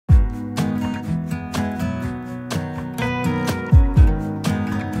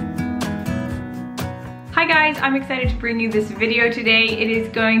Hi guys, I'm excited to bring you this video today. It is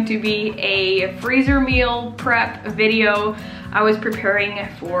going to be a freezer meal prep video. I was preparing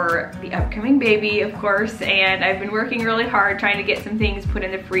for the upcoming baby, of course, and I've been working really hard trying to get some things put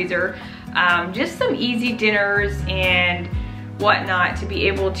in the freezer. Just some easy dinners and whatnot to be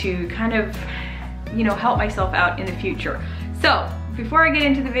able to kind of, you know, help myself out in the future. So before I get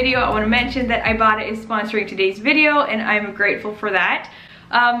into the video, I want to mention that Ibotta is sponsoring today's video and I'm grateful for that.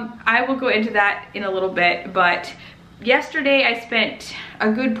 I will go into that in a little bit, but yesterday I spent a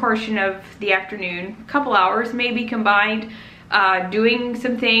good portion of the afternoon, a couple hours maybe combined, doing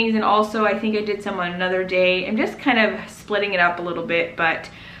some things, and also I think I did some on another day. I'm just kind of splitting it up a little bit, but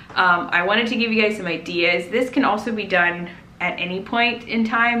I wanted to give you guys some ideas. This can also be done at any point in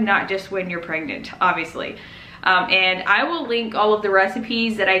time, not just when you're pregnant, obviously. And I will link all of the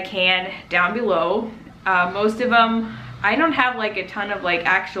recipes that I can down below. Most of them, I don't have like a ton of like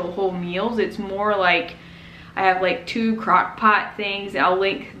actual whole meals. It's more like I have like 2 Crockpot things. I'll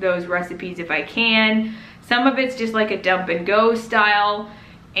link those recipes if I can. Some of it's just like a dump and go style.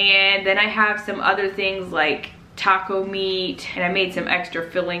 And then I have some other things like taco meat, and I made some extra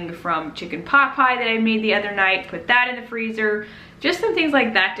filling from chicken pot pie that I made the other night, put that in the freezer. Just some things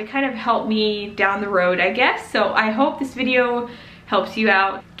like that to kind of help me down the road, I guess. So I hope this video helps you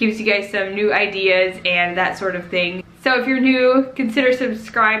out, gives you guys some new ideas and that sort of thing. So if you're new, consider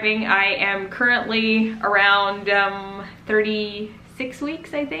subscribing. I am currently around 36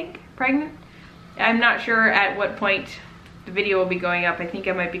 weeks, I think, pregnant. I'm not sure at what point the video will be going up. I think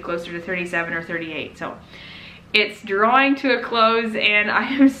I might be closer to 37 or 38. So it's drawing to a close and I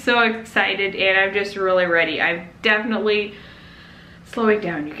am so excited and I'm just really ready. I'm definitely slowing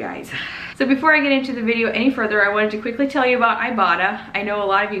down, you guys. So before I get into the video any further, I wanted to quickly tell you about Ibotta. I know a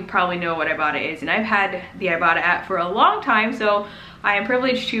lot of you probably know what Ibotta is, and I've had the Ibotta app for a long time, so I am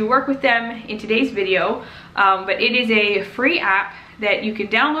privileged to work with them in today's video. But it is a free app that you can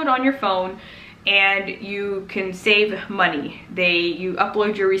download on your phone and you can save money. You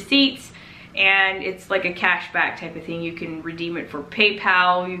upload your receipts and it's like a cashback type of thing. You can redeem it for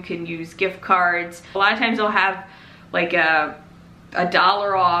PayPal, you can use gift cards. A lot of times they'll have like a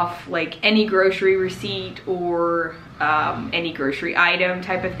 $1 off like any grocery receipt or any grocery item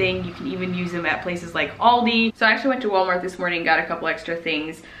type of thing. You can even use them at places like Aldi. So I actually went to Walmart this morning and got a couple extra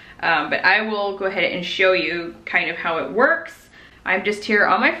things, but I will go ahead and show you kind of how it works. I'm just here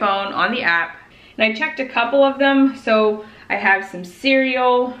on my phone on the app and I checked a couple of them. So I have some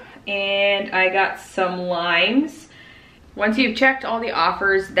cereal and I got some limes. Once you've checked all the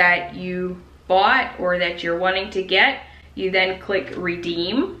offers that you bought or that you're wanting to get, you then click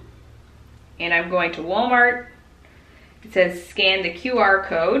redeem, and I'm going to Walmart. It says scan the QR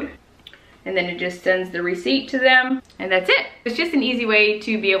code, and then it just sends the receipt to them, and that's it. It's just an easy way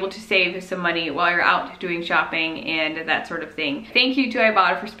to be able to save some money while you're out doing shopping and that sort of thing. Thank you to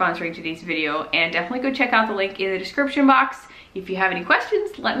Ibotta for sponsoring today's video, and definitely go check out the link in the description box. If you have any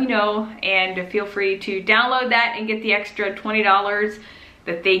questions, let me know, and feel free to download that and get the extra $20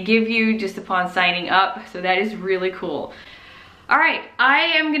 that they give you just upon signing up. So that is really cool. All right, I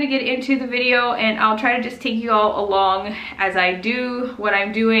am gonna get into the video and I'll try to just take you all along as I do what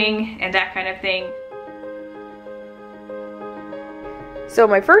I'm doing and that kind of thing. So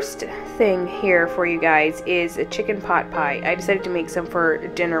my first thing here for you guys is a chicken pot pie. I decided to make some for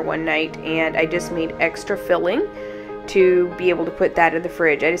dinner one night and I just made extra filling to be able to put that in the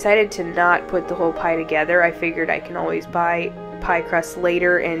fridge. I decided to not put the whole pie together. I figured I can always buy pie crust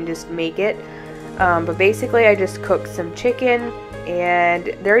later and just make it. But basically I just cooked some chicken,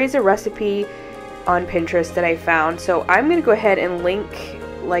 and there is a recipe on Pinterest that I found. So I'm gonna go ahead and link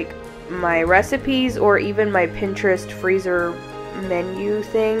like my recipes or even my Pinterest freezer menu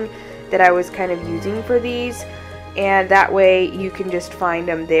thing that I was kind of using for these. And that way you can just find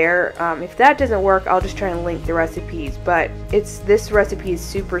them there. If that doesn't work, I'll just try and link the recipes. But this recipe is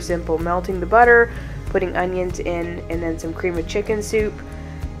super simple. Melting the butter, putting onions in, and then some cream of chicken soup.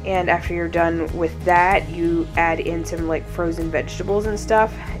 And after you're done with that, you add in some like frozen vegetables and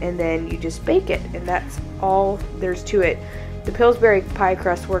stuff, and then you just bake it, and that's all there's to it. The Pillsbury pie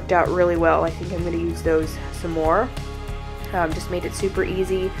crust worked out really well. I think I'm going to use those some more. Just made it super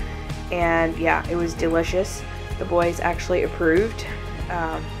easy, and yeah, it was delicious. The boys actually approved.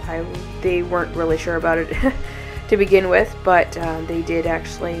 They weren't really sure about it to begin with, but they did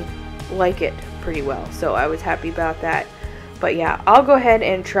actually like it pretty well, so I was happy about that. But yeah, I'll go ahead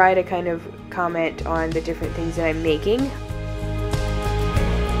and try to kind of comment on the different things that I'm making.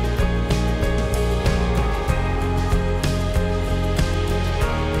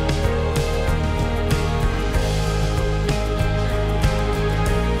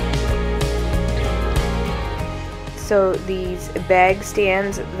 So these bag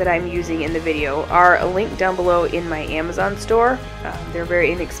stands that I'm using in the video are linked down below in my Amazon store. They're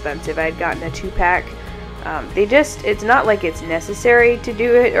very inexpensive. I'd gotten a 2-pack. It's not like it's necessary to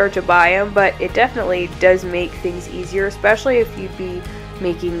do it or to buy them, but it definitely does make things easier, especially if you'd be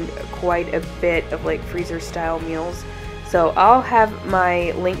making quite a bit of like freezer style meals. So I'll have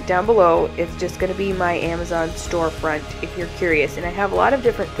my link down below. It's just going to be my Amazon storefront if you're curious. And I have a lot of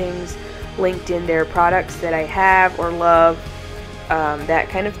different things linked in there, products that I have or love, that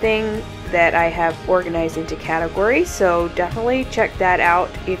kind of thing, that I have organized into categories. So definitely check that out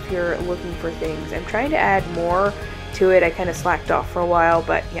if you're looking for things. I'm trying to add more to it. I kind of slacked off for a while,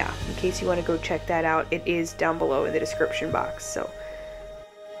 but yeah, in case you want to go check that out, it is down below in the description box. So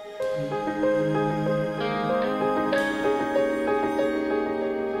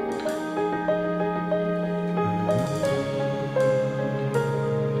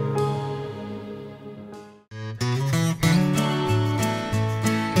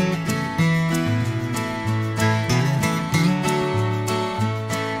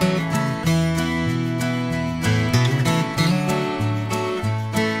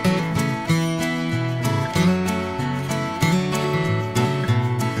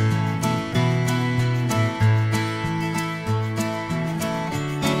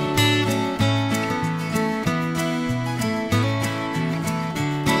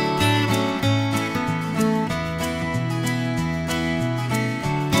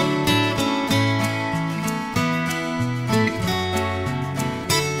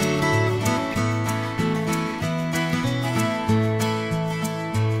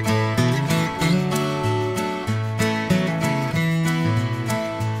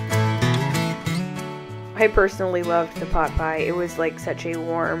I personally loved the pot pie. It was like such a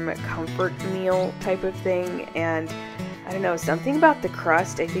warm comfort meal type of thing, and I don't know, something about the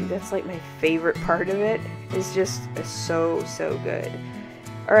crust, I think that's like my favorite part of it. It's just so good.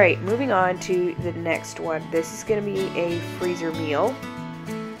 Alright, moving on to the next one. This is going to be a freezer meal,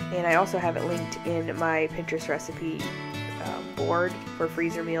 and I also have it linked in my Pinterest recipe board for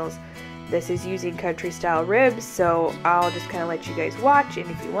freezer meals. This is using country style ribs, so I'll just kind of let you guys watch, and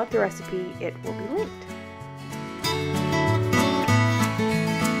if you want the recipe, it will be linked.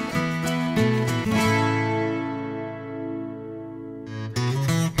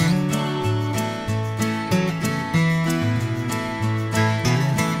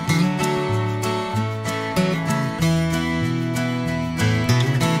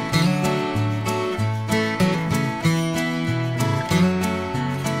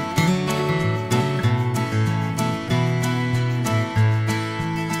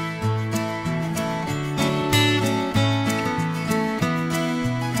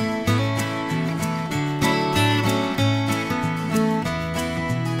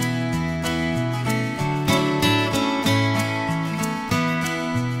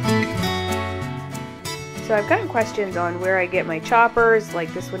 So I've gotten questions on where I get my choppers,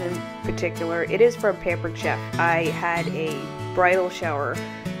 like this one in particular. It is from Pampered Chef. I had a bridal shower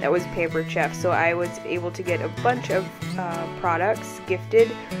that was Pampered Chef, so I was able to get a bunch of products gifted,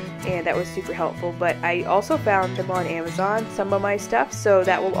 and that was super helpful. But I also found them on Amazon, some of my stuff, so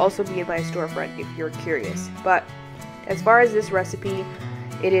that will also be in my storefront if you're curious. But as far as this recipe,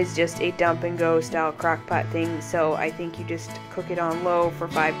 it is just a dump and go style crockpot thing, so I think you just cook it on low for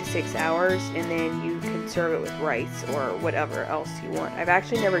 5 to 6 hours, and then you can serve it with rice or whatever else you want. I've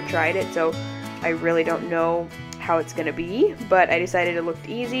actually never tried it, so I really don't know how it's gonna be, but I decided it looked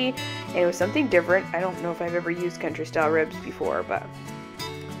easy and it was something different. I don't know if I've ever used country style ribs before, but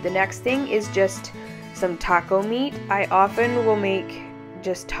the next thing is just some taco meat. I often will make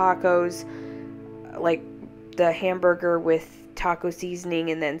just tacos, like the hamburger with taco seasoning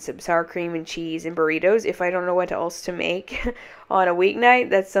and then some sour cream and cheese and burritos if I don't know what else to make on a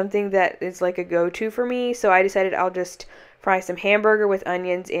weeknight. That's something that is like a go-to for me, so I decided I'll just fry some hamburger with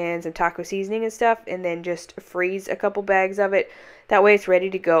onions and some taco seasoning and stuff, and then just freeze a couple bags of it. That way it's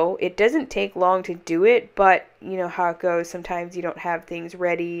ready to go. It doesn't take long to do it, but you know how it goes. Sometimes you don't have things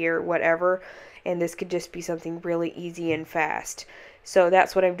ready or whatever, and this could just be something really easy and fast. So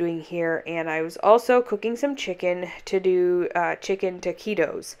that's what I'm doing here, and I was also cooking some chicken to do chicken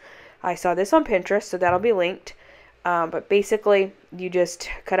taquitos. I saw this on Pinterest, so that'll be linked. But basically, you just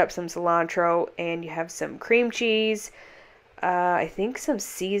cut up some cilantro, and you have some cream cheese, I think some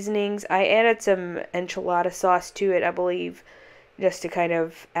seasonings. I added some enchilada sauce to it, I believe, just to kind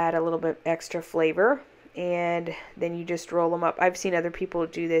of add a little bit extra flavor. And then you just roll them up. I've seen other people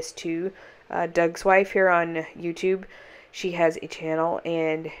do this too. Doug's wife here on YouTube, she has a channel,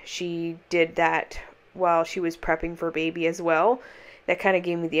 and she did that while she was prepping for baby as well. that kind of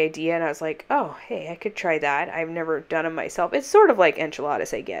gave me the idea, and I was like, oh, hey, I could try that. I've never done them myself. It's sort of like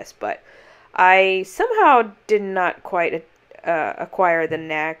enchiladas, I guess, but I somehow did not quite acquire the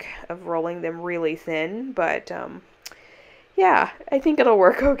knack of rolling them really thin, but yeah, I think it'll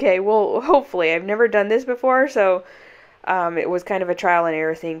work okay. Well, hopefully. I've never done this before, so it was kind of a trial and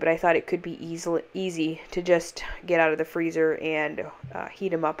error thing, but I thought it could be easy to just get out of the freezer and heat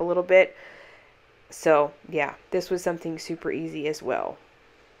them up a little bit. So yeah, this was something super easy as well.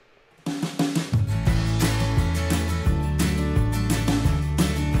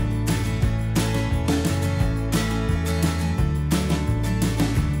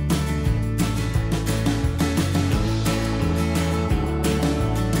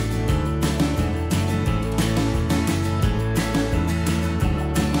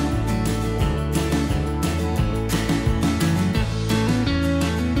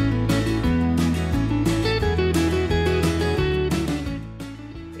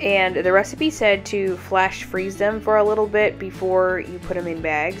 And the recipe said to flash freeze them for a little bit before you put them in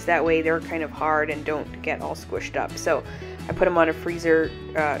bags. That way they're kind of hard and don't get all squished up. So I put them on a freezer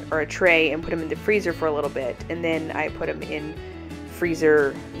or a tray and put them in the freezer for a little bit. And then I put them in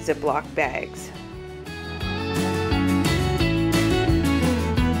freezer Ziploc bags.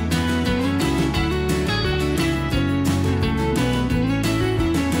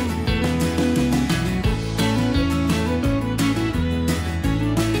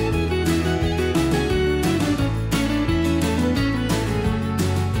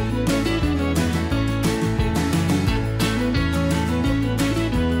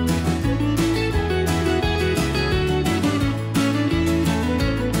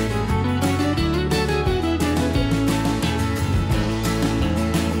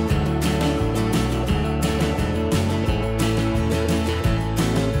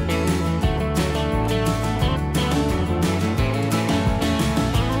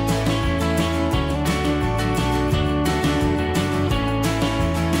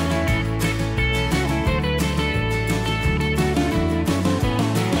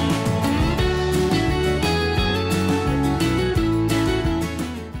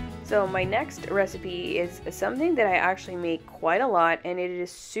 So my next recipe is something that I actually make quite a lot, and it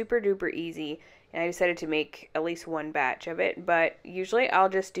is super duper easy, and I decided to make at least one batch of it, but usually I'll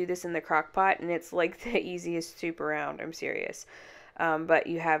just do this in the crock pot, and it's like the easiest soup around, I'm serious. But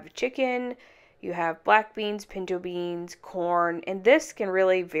you have chicken, you have black beans, pinto beans, corn, and this can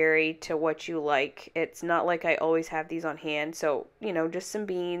really vary to what you like. It's not like I always have these on hand, so, you know, just some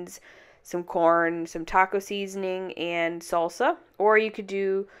beans, some corn, some taco seasoning, and salsa, or you could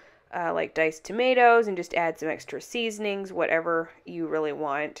do like diced tomatoes and just add some extra seasonings, whatever you really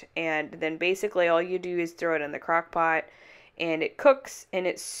want. And then basically all you do is throw it in the crock pot and it cooks, and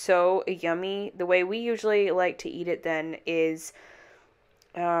it's so yummy. The way we usually like to eat it then is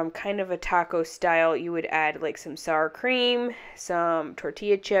kind of a taco style. You would add like some sour cream, some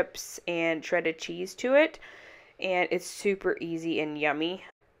tortilla chips, and shredded cheese to it, and it's super easy and yummy.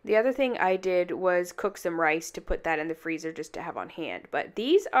 The other thing I did was cook some rice to put that in the freezer just to have on hand. But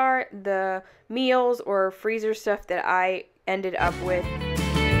these are the meals or freezer stuff that I ended up with.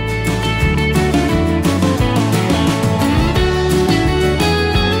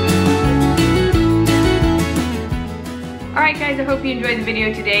 Alright guys, I hope you enjoyed the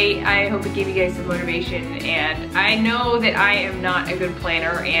video today. I hope it gave you guys some motivation, and I know that I am not a good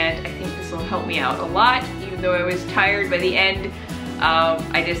planner, and I think this will help me out a lot, even though I was tired by the end.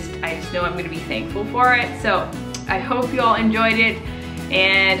 I just know I'm going to be thankful for it. So I hope you all enjoyed it,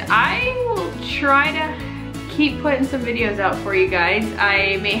 and I will try to keep putting some videos out for you guys.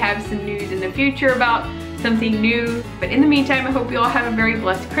 I may have some news in the future about something new, but in the meantime, I hope you all have a very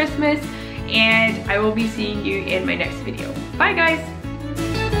blessed Christmas, and I will be seeing you in my next video. Bye guys!